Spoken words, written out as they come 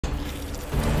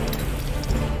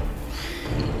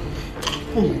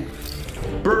Boom.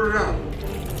 Burn it up.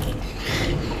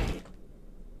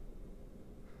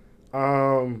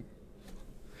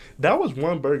 That was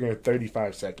one burger in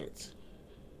 35 seconds.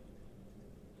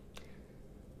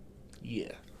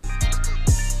 Yeah.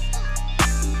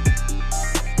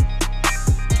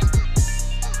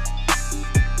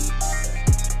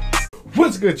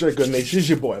 What's good, Draco Nation? It's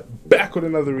your boy back with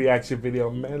another reaction video,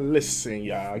 man. Listen,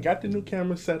 y'all, I got the new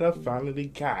camera set up.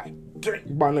 Finally, God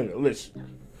dang, my nigga,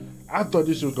 listen. I thought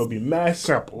this was gonna be mad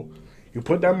simple. You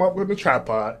put that up on the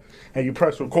tripod and you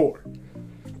press record.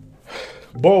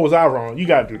 Boy, was I wrong. You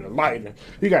gotta do the lighting.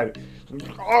 You gotta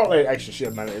all that extra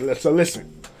shit, man. So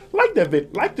listen, like this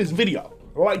video, like this video.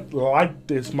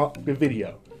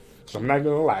 So I'm not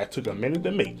gonna lie, it took a minute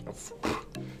to make.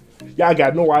 Y'all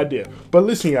got no idea. But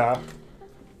listen, y'all,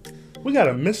 we got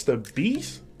a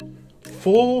MrBEAST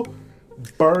full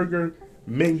burger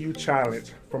menu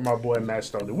challenge from my boy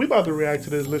STONIE. We about to react to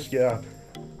this list, y'all.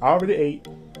 I already ate,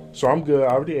 so I'm good.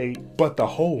 I already ate. But the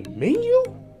whole menu?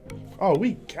 Oh,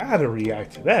 we gotta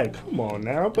react to that. Come on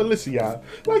now. But listen, y'all,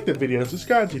 like the video,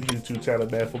 subscribe to the YouTube channel,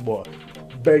 man, for more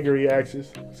burger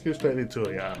reactions. Let's get straight into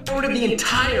it, y'all. Ordered the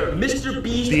entire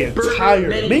MrBEAST the entire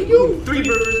menu? 3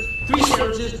 burgers, 3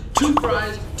 sandwiches, 2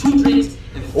 fries, 2 drinks,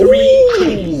 and 3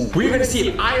 cookies. We're gonna see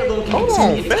if I alone can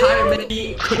consume the entire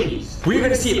menu cookies. We're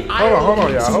gonna see if I alone can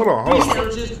consume 3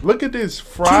 sandwiches. Look at this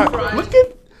fry. Look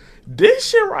at this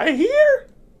shit right here.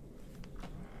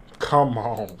 Come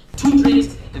on. 2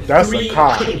 drinks and that's 3 a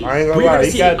cop. cookies. I ain't gonna lie,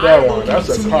 he got that one. That's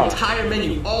a cop. The entire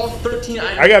menu, all 13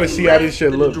 items. I gotta see how this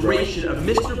shit looks, bro. Duration of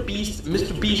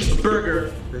MrBEAST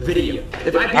burger video.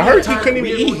 If I heard he couldn't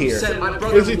even eat here.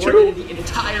 Is it true? The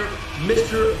entire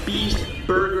MrBEAST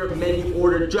burger menu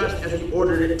order just as he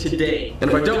ordered it today. And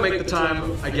if I don't make the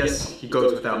time, I guess he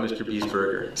goes without MrBEAST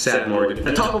burger. Sad Morgan.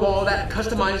 On top of all of that,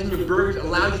 customizing your burgers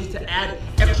allows you to add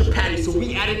extra patties. So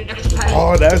we added extra patties.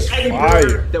 Oh, that's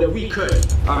fire. That we could.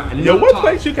 Yo, what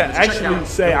place you can actually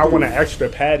say I want an extra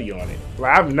patty on it?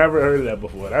 Like, I've never heard of that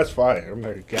before. That's fire. I'm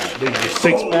like, God, there's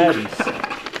 6 patties.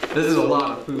 This is a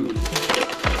lot of food.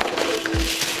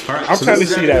 Right, I'm trying to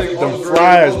see that them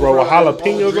fries, bro, with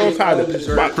jalapenos on top of this.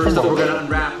 First up, we're gonna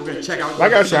unwrap. We're gonna check out.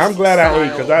 Like I said, I'm glad I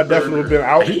ate because I definitely been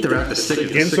out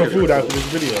getting some food after this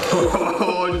video.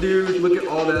 Oh, dude, look at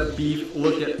all that beef.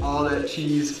 Look at all that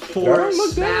cheese. 4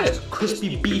 smashed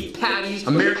crispy beef patties,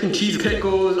 American cheese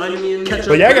pickles, onions, ketchup.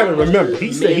 But y'all gotta remember,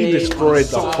 he said he destroyed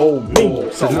the whole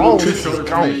menu. So all this is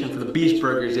counting for the beast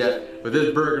burgers yet, but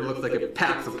this burger looks like it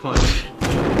packs a punch.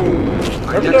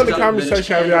 Let me know in the comment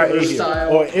section how y'all ate here,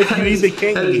 or if you either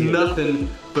can't eat here. Nothing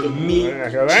but meat. I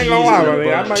ain't gonna lie,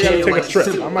 man. I might gotta take a trip.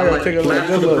 I might gotta take a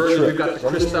little trip. We've got the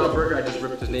Chris style burger. I just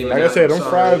ripped his name. Like I said, them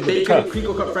fries are tough.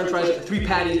 Crinkle cut French fries, 3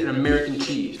 patties, and American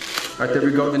cheese. All right, there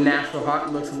we go. The Nashville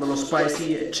hot looks a little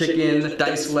spicy. Chicken,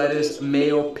 diced lettuce,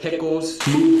 mayo, pickles.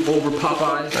 Move over Popeyes.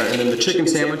 All right, and then the chicken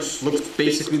sandwich looks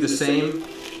basically the same.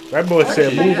 That boy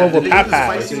said move over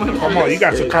Popeyes. Come on, you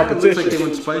got some competition. Looks like they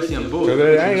went spicy on both.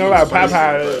 I ain't gonna lie,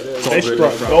 Popeyes, they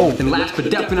struck gold. And last but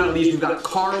definitely not least, we've got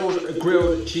Carl's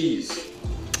grilled cheese.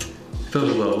 Feels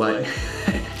a little light.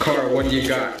 Carl, what do you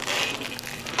got?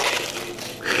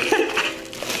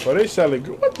 Well, they selling,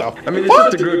 what the fuck? I mean, it's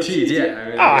just the grilled cheese, yeah. I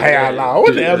mean, oh, hell no.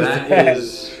 What the hell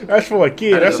is that? That's for a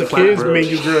kid. That's a kid's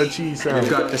menu grilled cheese sandwich.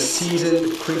 We've got the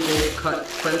seasoned, crinkle cut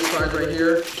French fries right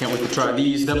here. Can't wait to try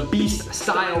these. The Beast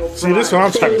style fries. See, this is what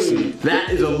I'm trying to see.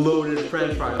 That is a loaded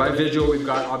French fry. By visual, we've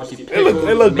got obviously pickles.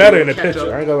 It look better in the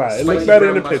picture. I ain't gonna lie. It looks better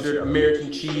in the picture.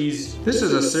 American cheese. This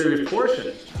is a serious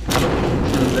portion.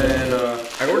 And then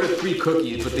I ordered 3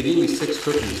 cookies, but they gave me 6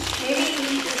 cookies. Maybe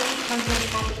each of them comes in a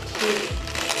pack of 2.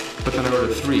 But then I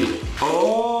ordered 3.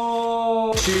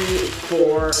 Oh, 2,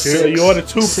 4, 6. You ordered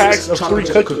 2 packs of 3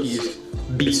 cookies.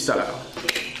 Beast style.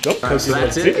 Nope, so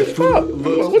that's it.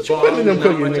 What you putting in them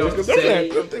cookies,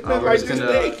 nigga? I'm just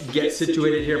gonna get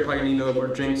situated here. Probably gonna need another more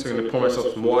drink, so I'm gonna pour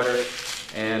myself some water.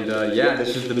 And yeah,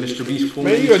 this is the MrBEAST full.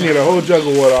 Man, you gonna need a whole jug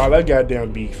of water, all that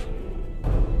goddamn beef.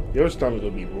 Your stomach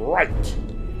gonna be right.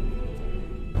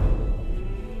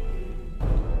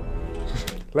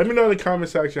 Let me know in the comment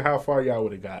section how far y'all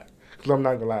would have got. Cause I'm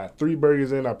not gonna lie, 3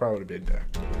 burgers in, I probably would have been there.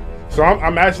 So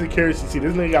I'm actually curious to see.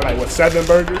 This nigga got like, what, 7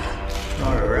 burgers?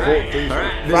 Alright.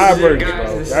 5 burgers,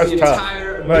 bro. That's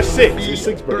tough. No, 6. It's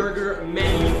 6 burgers.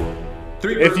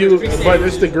 If you, but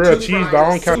it's the grilled cheese, but I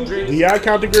don't count. Do y'all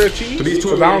count the grilled cheese?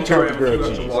 Because I don't count the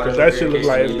grilled cheese. Because that shit look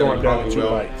like it's going down in 2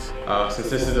 bites. Since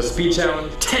this is a speed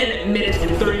challenge, 10 minutes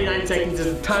and 39 seconds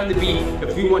is the time to beat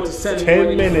if we want to send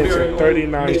 10 minutes and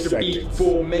 39 Mr. seconds. Beast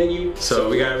full menu. So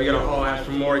we got a whole ass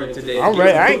from Morgan today. I'm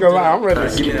ready. I ain't gonna lie. I'm ready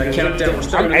to give me that countdown. We're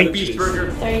starting with the Beast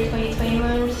Burger. 30, 20,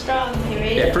 21, strong. You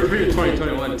ready? Yeah, pretty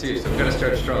 2021 too. So we're gonna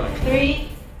start strong. 3,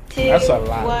 2, That's a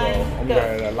lot, 1, bro.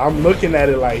 go. I'm looking at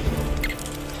it like.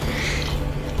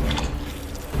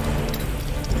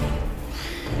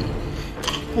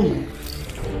 Ooh.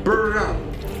 Burn it up.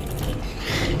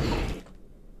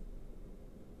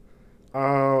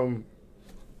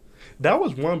 That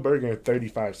was one burger in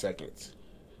 35 seconds.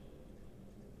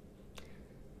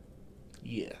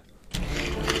 Yeah.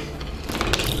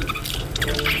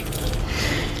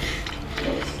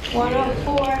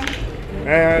 104.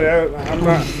 Man, I'm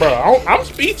not, bro. I'm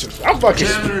speechless. I'm fucking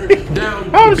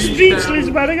Down, I'm speechless,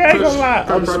 man. I ain't gonna lie.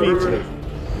 I'm speechless.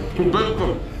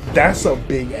 That's a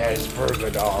big ass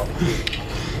burger, dog.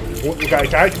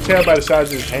 I can tell by the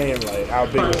size of his hand, like how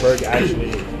big the burger actually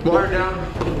is. Water down.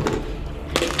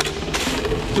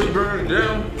 Put burger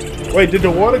down. Wait, did the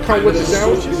water come with the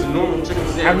sandwiches? This is normal chicken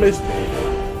sandwich. I missed it.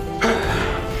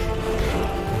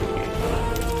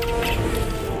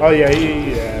 Oh yeah,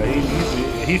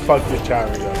 he fucked this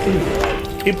challenge up.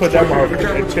 He put that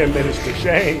motherfucker in 10 minutes to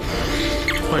shame.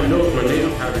 My nose, my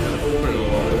nails having to open a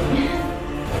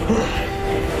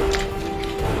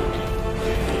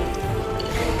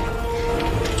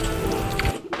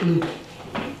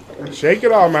little. Shake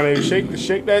it off, my nigga.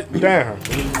 Shake that down.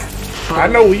 I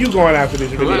know where you going after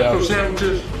this video. Lacto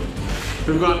sandwiches.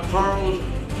 We've got Carl's,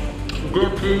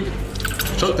 Gertrude.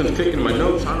 Something's kicking in my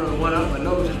nose. I don't know what out my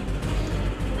nose.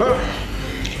 4.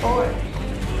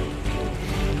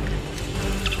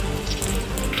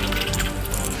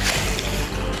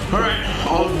 Alright,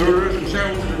 all the burgers and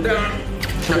sandwiches are done.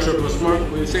 Not sure if it was smart.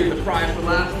 We saved the fries for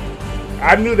last.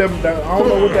 I knew that. I don't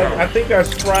know what that. I think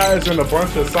that's fries and a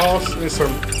bunch of sauce and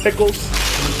some pickles.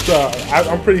 So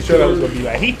I'm pretty sure that was gonna be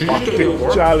like he fucked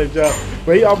this challenge up,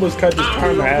 but he almost cut this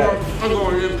time in half. I'm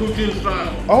going in poutine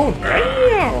style. Oh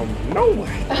damn! No way.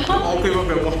 All came up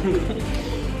at one.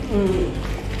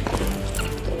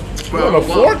 Well, the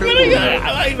fork, nigga.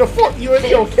 I like the fork. You in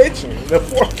your kitchen. The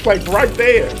fork's like right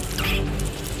there.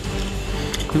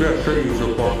 Yeah, sure you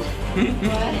so far.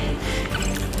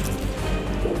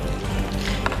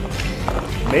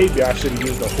 Maybe I should have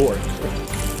used a fork.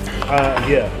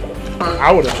 Yeah.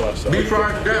 I would have thought so. Beef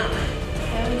fries down.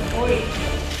 740.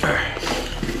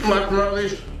 Last but not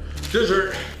least,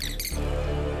 dessert.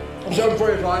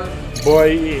 745.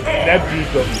 Boy, that beef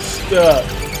gonna be stuck.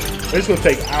 It's gonna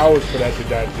take hours for that to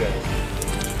digest.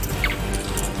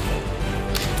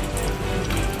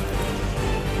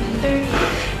 30.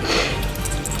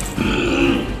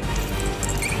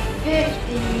 50.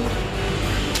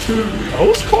 Oh,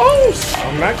 it's close.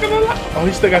 I'm not gonna lie. Oh,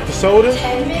 he still got the soda?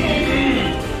 10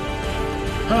 minutes.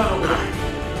 Oh, God.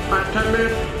 Last 10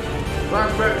 minutes.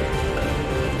 Last bit.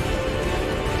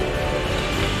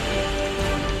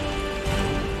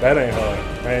 That ain't hard.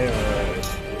 That ain't hard.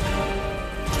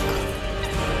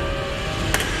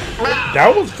 That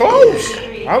was close.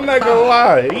 I'm not gonna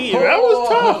lie. That was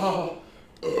tough.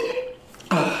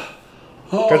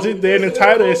 Because in the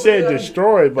title it said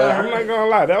destroy, but I'm not gonna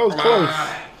lie. That was close.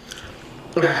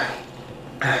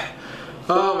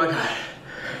 Oh, my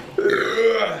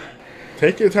God.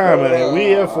 Take your time, man. We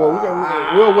here for.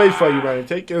 We'll wait for you, man.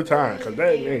 Take your time, cause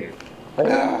that nigga.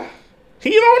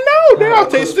 He don't know. They all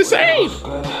taste the same.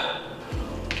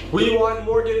 We want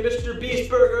Morgan Mr. Beast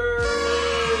Burger.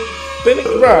 Then,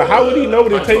 bro, how would he know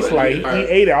what it tastes like? He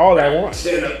ate it all at once.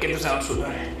 Stand up, get this out so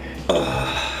bad.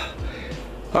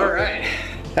 All right,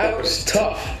 that was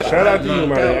tough. Shout out to you,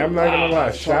 man. I'm not gonna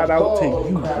lie. Shout out to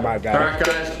you, my guy. All right,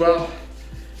 guys. Well,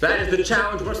 that is the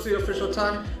challenge. What's the official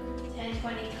time?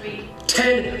 10:23.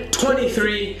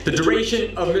 10:23. The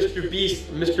duration of Mr.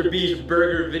 Beast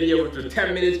Burger video, which was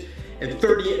 10 minutes and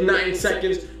 39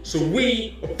 seconds. So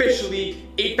we officially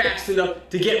ate fast enough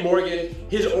to get Morgan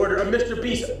his order of Mr.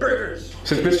 Beast burgers.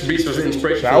 Since Mr. Beast was the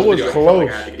inspiration That for this was video, close. I felt like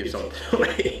I had to give something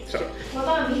away. So. Hold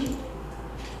on.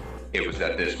 It was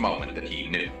at this moment that he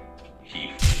knew. He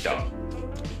f***ed up.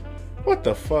 What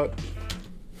the fuck?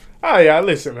 Oh yeah,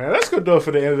 listen, man. Let's go do it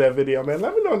for the end of that video, man.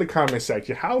 Let me know in the comment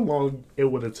section how long it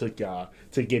would have took y'all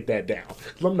to get that down.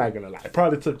 Cause I'm not gonna lie, it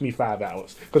probably took me 5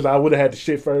 hours because I would have had the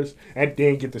shit first and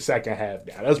then get the second half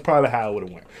down. That's probably how it would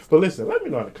have went. But listen, let me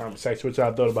know in the comment section what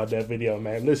y'all thought about that video,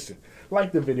 man. Listen,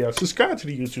 like the video, subscribe to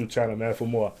the YouTube channel, man, for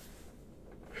more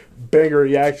banger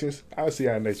reactions. I'll see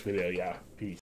y'all in the next video, y'all. Peace.